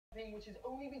machine, which has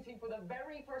only been seen for the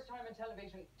very first time on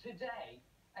television today.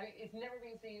 I mean, it's never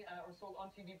been seen or sold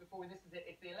on TV before. This is it.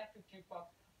 It's the electric jukebox.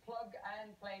 Plug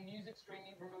and play music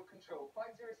streaming remote control.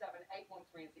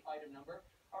 507813 is the item number.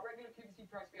 Our regular QVC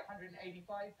price would be £185,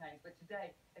 but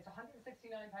today it's £169.92.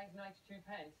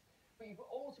 But you've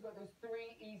also got those 3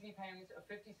 easy payments of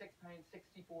 £56.64.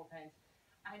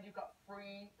 And you've got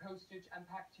free postage and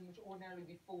packaging, which ordinarily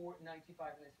would be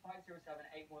 £4.95. And this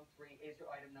 507813 is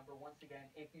your item number once again,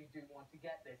 if you do want to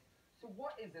get this. So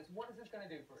what is this? What is this going to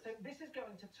do for us? So this is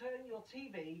going to turn your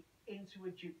TV into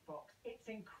a jukebox. It's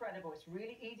incredible. It's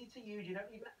really easy to use. You don't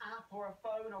need an app or a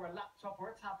phone or a laptop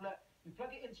or a tablet. You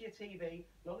plug it into your TV.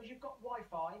 As long as you've got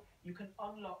Wi-Fi, you can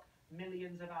unlock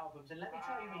millions of albums. And let me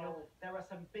tell you, Neil, there are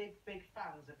some big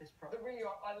fans of this product. There really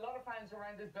are. A lot of fans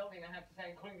around this building, I have to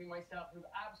say, including myself, who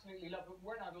absolutely love it.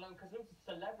 We're not alone, because loads of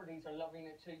celebrities are loving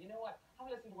it too. You know what? Have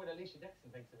a listen to what Alicia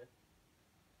Dixon thinks of it.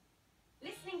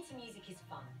 Listening to music is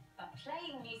fun, but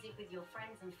playing music with your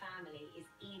friends and family is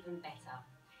even better.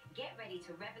 Get ready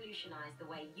to revolutionise the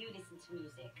way you listen to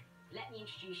music. Let me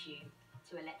introduce you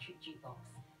to Electric Jukebox,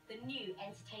 the new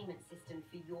entertainment system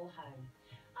for your home.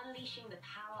 Unleashing the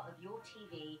power of your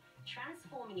TV,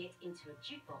 transforming it into a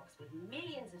jukebox with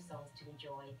millions of songs to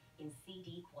enjoy in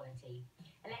CD quality.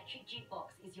 Electric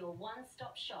Jukebox is your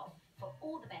one-stop shop for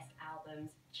all the best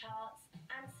albums, charts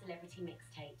and celebrity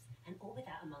mixtapes, and all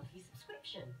without a monthly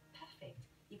subscription. Perfect.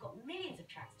 You've got millions of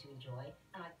tracks to enjoy,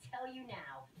 and I tell you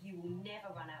now, you will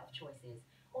never run out of choices.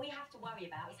 All you have to worry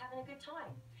about is having a good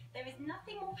time. There is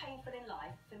nothing more painful in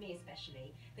life, for me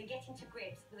especially, than getting to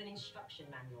grips with an instruction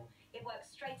manual. It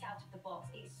works straight out of the box.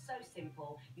 It's so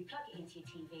simple. You plug it into your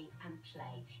TV and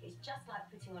play. It's just like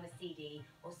putting on a CD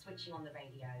or switching on the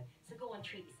radio. So go and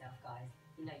treat yourself, guys.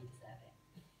 You know you deserve it.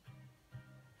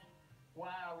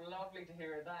 Wow, lovely to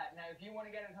hear that. Now, if you want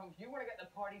to get it home, if you want to get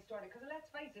the party started, because let's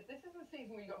face it, this is the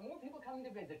season where you've got more people coming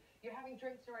to visit. You're having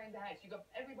drinks around the house. You've got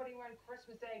everybody around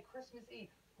Christmas Day, Christmas Eve,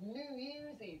 New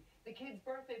Year's Eve, the kids'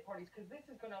 birthday parties, because this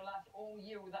is going to last all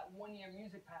year with that one-year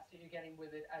music pass that you're getting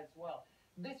with it as well.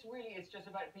 This really is just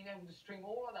about being able to stream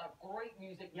all of that great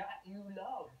music that you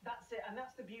love. That's it, and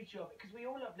that's the beauty of it, because we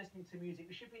all love listening to music.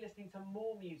 We should be listening to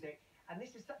more music, and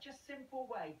this is such a simple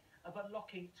way of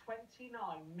unlocking 29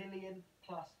 million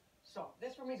plus songs.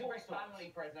 This for me is a great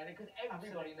family present, because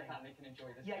everybody in the family can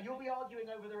enjoy this. Yeah, you'll be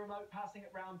arguing over the remote, passing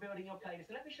it around, building your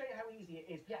playlist. And let me show you how easy it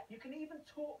is. Yeah, you can even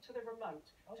talk to the remote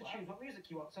to choose what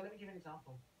music you want. So let me give you an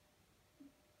example.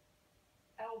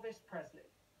 Elvis Presley.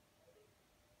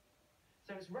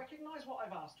 So it's recognise what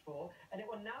I've asked for, and it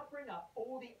will now bring up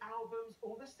all the albums,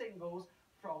 all the singles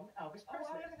from Elvis Presley.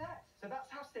 Oh, wow, look at that. So that's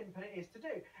how simple it is to do.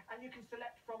 And you can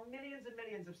select from millions and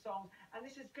millions of songs, and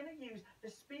this is going to use the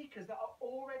speakers that are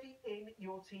already in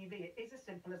your TV. It is as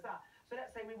simple as that. So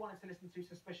let's say we wanted to listen to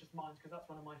Suspicious Minds, because that's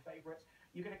one of my favourites.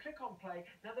 You're going to click on play.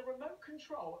 Now the remote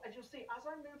control, as you'll see, as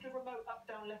I move the remote up,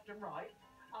 down, left and right,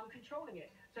 I'm controlling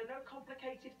it. So no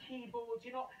complicated keyboards.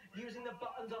 You're not using the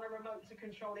buttons on a remote to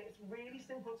control it. It's really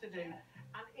simple to do.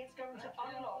 And it's going to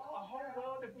unlock a whole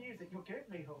world of music. You're good,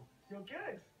 Michal. You're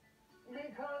good.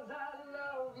 Because I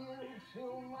love you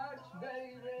too much,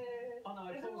 baby. Oh no,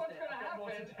 this is what's going to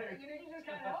happen. You just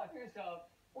can't help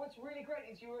yourself. What's really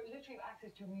great is you literally have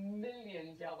access to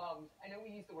millions of albums. I know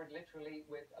we use the word literally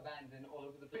with abandon all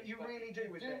over the place. But you really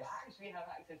do with this. You actually have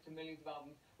access to millions of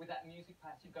albums with that music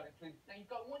pass you've got included. Now,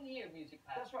 you've got 1 year music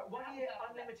pass. That's right, 1 year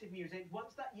unlimited music.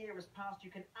 Once that year has passed,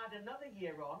 you can add another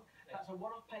year on. That's a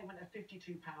one-off payment of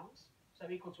 £52. So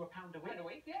equal to £1 a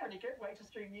week. Yeah. Pretty good way to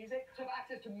stream music. To have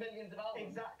access to millions of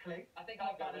albums. Exactly. I think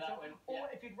I've got that one. Or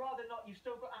if you'd rather not, you've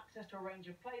still got access to a range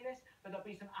of playlists, but there'll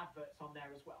be some adverts on there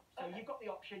as well. So you've got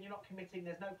the option, you're not committing,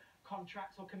 there's no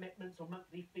contracts or commitments or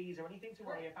monthly fees or anything to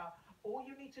worry about. All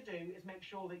you need to do is make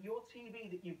sure that your TV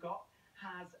that you've got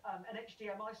has an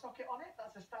HDMI socket on it.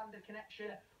 That's a standard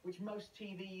connection, which most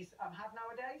TVs have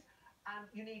nowadays. And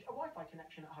you need a Wi-Fi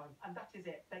connection at home, and that is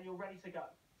it. Then you're ready to go.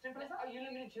 Simple as that. Are you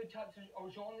limited to types or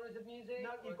genres of music?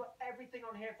 No, you've got everything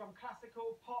on here, from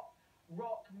classical, pop,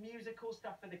 rock, musical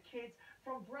stuff for the kids,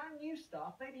 from brand new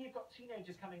stuff. Maybe you've got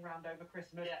teenagers coming round over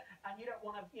Christmas, and you don't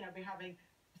want to, be having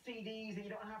CDs, and you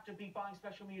don't have to be buying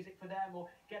special music for them or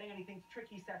getting anything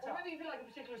tricky set up. Or maybe you feel like a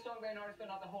particular song by an artist,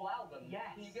 but not the whole album.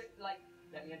 Yes. So you get like,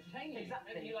 let me entertain you.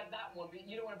 Exactly. Maybe you like that one, but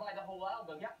you don't want to buy the whole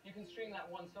album. You can stream that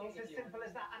one song. It's as simple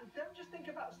as that. And don't just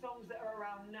think about songs that are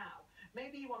around now.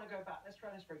 Maybe you want to go back. Let's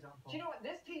try this, for example. Do you know what?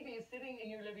 This TV is sitting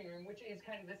in your living room, which is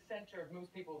kind of the center of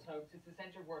most people's homes. It's the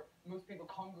center where most people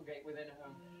congregate within a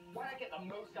home. Why not get the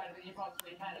most out of it you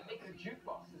possibly can and make it a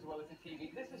jukebox as well as a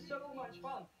TV? This is so much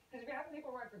fun. Because if you're having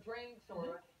people around for drinks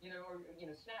or,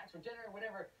 snacks or dinner or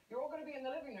whatever, you're all going to be in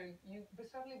the living room.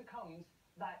 It suddenly becomes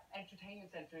that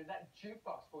entertainment center, that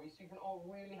jukebox for you, so you can all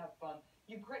really have fun.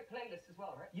 You can create playlists as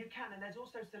well, right? You can, and there's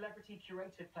also celebrity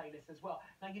curated playlists as well.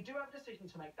 Now, you do have a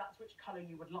decision to make. That's which color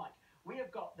you would like. We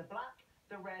have got the black,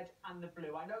 the red, and the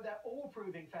blue. I know they're all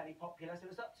proving fairly popular, so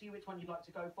it's up to you which one you'd like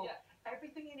to go for. Yeah.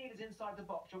 Everything you need is inside the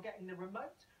box. You're getting the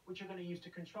remote, which you're going to use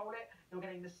to control it. You're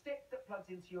getting the stick that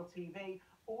plugs into your TV.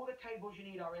 All the cables you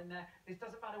need are in there. This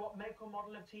doesn't matter what make or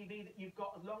model of TV that you've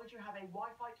got. As long as you have a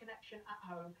Wi-Fi connection at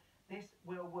home, this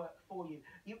will work for you.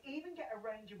 You even get a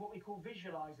range of what we call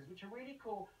visualizers, which are really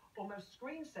cool, almost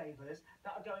screensavers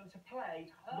that are going to play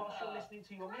whilst you're listening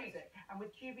to your music. And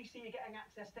with QVC, you're getting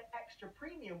access to extra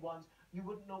premium ones you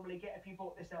wouldn't normally get if you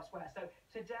bought this elsewhere. So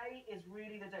today is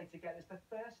really the day to get it. It's the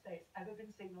first day it's ever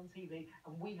been seen on TV,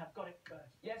 and we have got it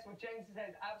first. Yes, what James has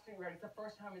said is absolutely right. It's the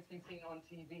first time it's been seen on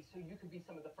TV, so you could be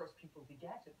some of the first people to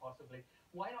get it, possibly.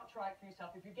 Why not try it for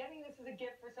yourself? If you're getting this as a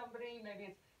gift for somebody,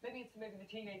 maybe it's the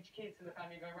teenage kids in the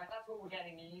family going, right, that's what we're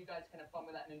getting, and you guys can have fun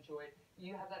with that and enjoy it.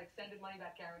 You have that extended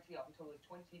money-back guarantee up until the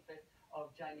 25th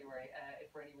of January.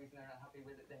 If for any reason they're not happy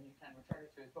with it, then you can return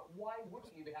it to us. But why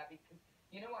wouldn't you be happy? Because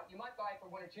you know what? You might buy it for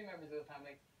one or two members of the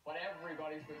family, but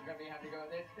everybody's going to be happy to go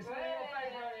with this. It's one of your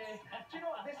favourites. Do you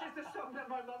know what? This is the song that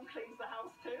my mum cleans the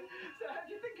house to. So if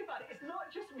you think about it, it's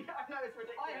not just me. I know it's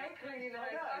ridiculous. I hate cleaning the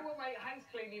house. I want my house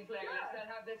cleaning playlist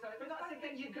and have this on it. But that's the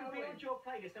thing, you can build your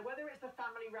playlist. So whether it's the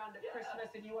family round at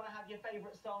Christmas and you want to have your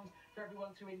favourite songs for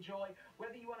everyone to enjoy,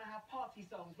 whether you want to have party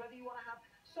songs, whether you want to have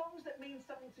songs that mean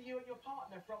something to you and your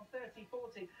partner from 30,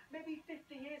 40, maybe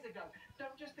 50 years ago.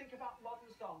 Don't just think about modern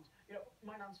songs. You know,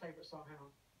 my nan's favourite song, hang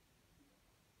on.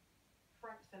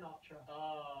 Frank Sinatra.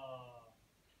 Oh.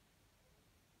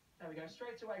 There we go,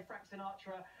 straight away, Frank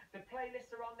Sinatra. The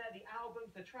playlists are on there, the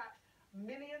albums, the tracks,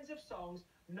 millions of songs,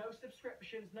 no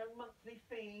subscriptions, no monthly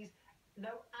fees,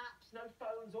 no apps, no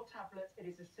phones or tablets. It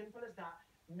is as simple as that.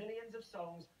 Millions of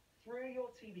songs through your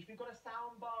TV. If you've got a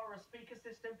sound bar or a speaker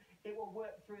system, it will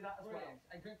work through that as well.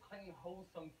 And good, clean,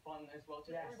 wholesome fun as well.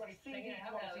 Just yes. everybody singing and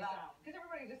having a laugh. Because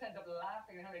everybody just ends up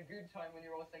laughing and having a good time when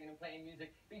you're all singing and playing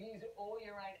music. You can use it all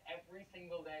year round, every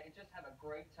single day, and just have a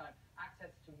great time.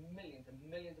 Access to millions and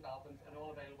millions of albums, and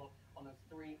all available on those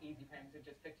 3 easy payments of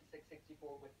just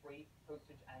 $56.64 with free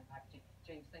postage and packaging.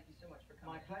 James, thank you so much for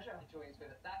coming. My pleasure. And joining us with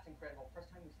it. That's incredible.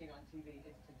 First time we've seen it on TV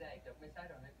is today. Don't miss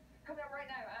out on it. Coming up right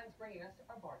now, Anne's bringing us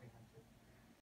our bargain hunt.